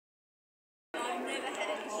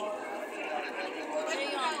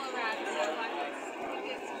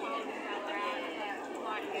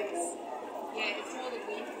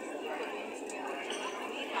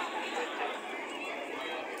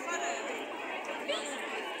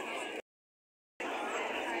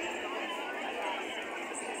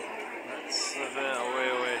That's about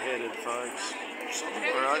where we're headed, folks.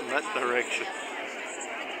 Somewhere out in that direction.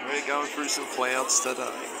 We're going through some clouds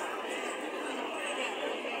today.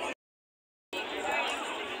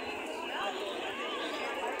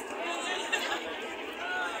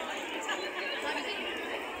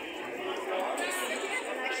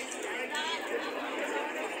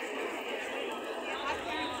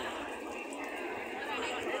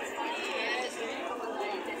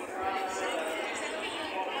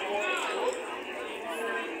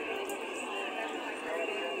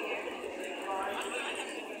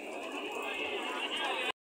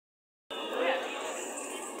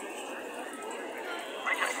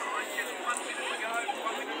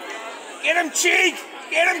 Get him, Cheek!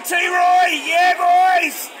 Get him, T-Roy! Yeah,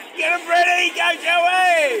 boys! Get him ready! Go,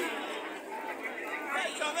 Joey!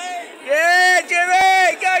 Yeah,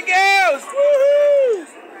 Jimmy! Go, girls! Woohoo!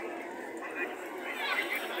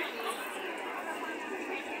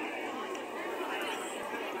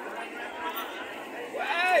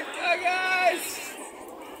 Wave! Go, guys!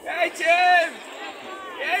 Hey, Tim!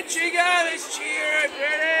 Yeah, Chico! Let's cheer it!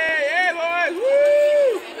 Ready! Yeah, boys!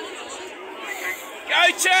 Woo! Go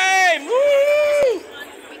team! Woo!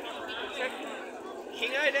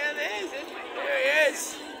 Kingo down there, is it? There he is.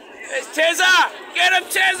 There's Tezza! Get him,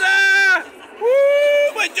 Tezza!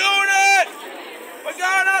 Woo! We're doing it! We're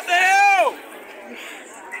going up the hill!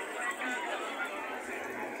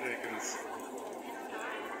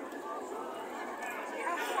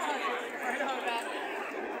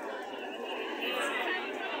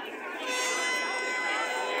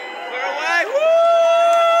 We're away! Woo!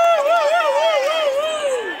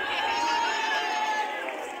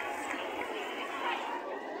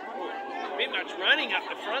 Much running up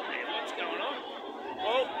the front there. What's going on?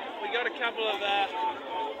 Well, we got a couple of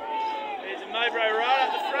there's a Mowbray right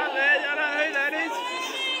up the front there. I don't know who that is.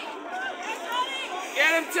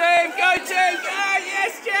 Get him, team! Go, team! Go!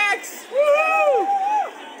 Yes, Jax! Woohoo!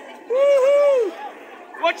 Woohoo!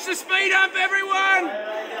 Watch the speed hump, everyone!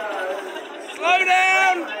 Slow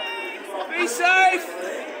down! Be safe!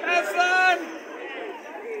 Have fun!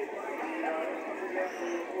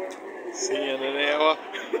 See you in an hour.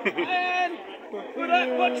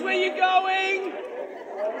 And watch where you're going.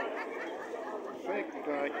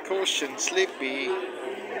 Perfect. Caution, slippy. Woo,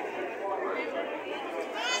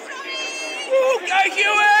 go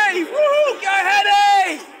Huey! Woo, go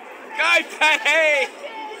Hattie! Go Patty!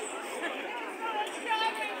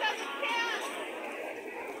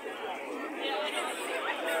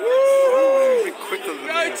 Woo! A bit quicker than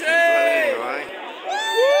go me, team! anyway.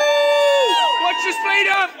 Woo! Watch your speed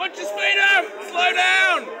up! Watch your speed up! Slow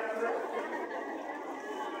down!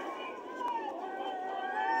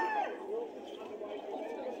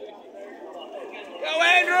 Go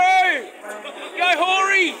Andrew! Go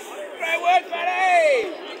Horry! Great work,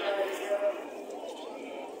 buddy!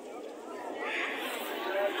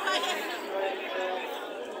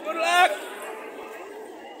 Good luck!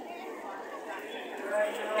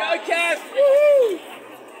 Go Cass! Woohoo!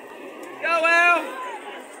 Go Al!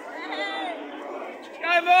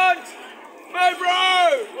 Go Mont! Go bro!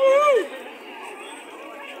 Woo!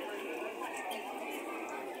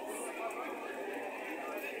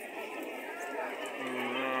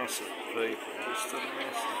 Massive people, just a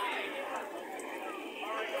massive.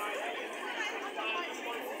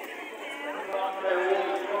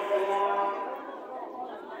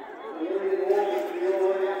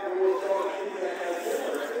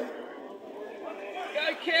 Go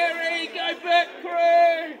Kerry! Go Bert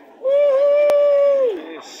Crew! Woohoo!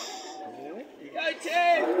 Yes. Go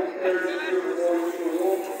Tim!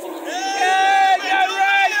 Yeah! Go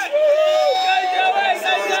Race! Woo! Go Joey!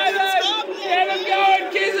 Go David! Get them going,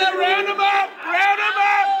 kids! Round them up! Round them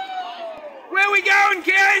up! Where are we going,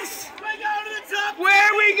 kids? We're going to the top! Where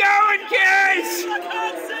are we going, kids? I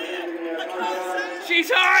can't see it! I can't see it! She's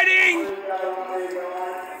hiding!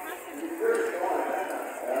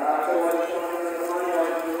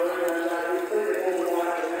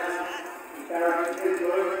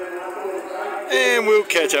 And we'll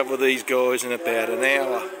catch up with these guys in about an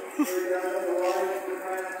hour.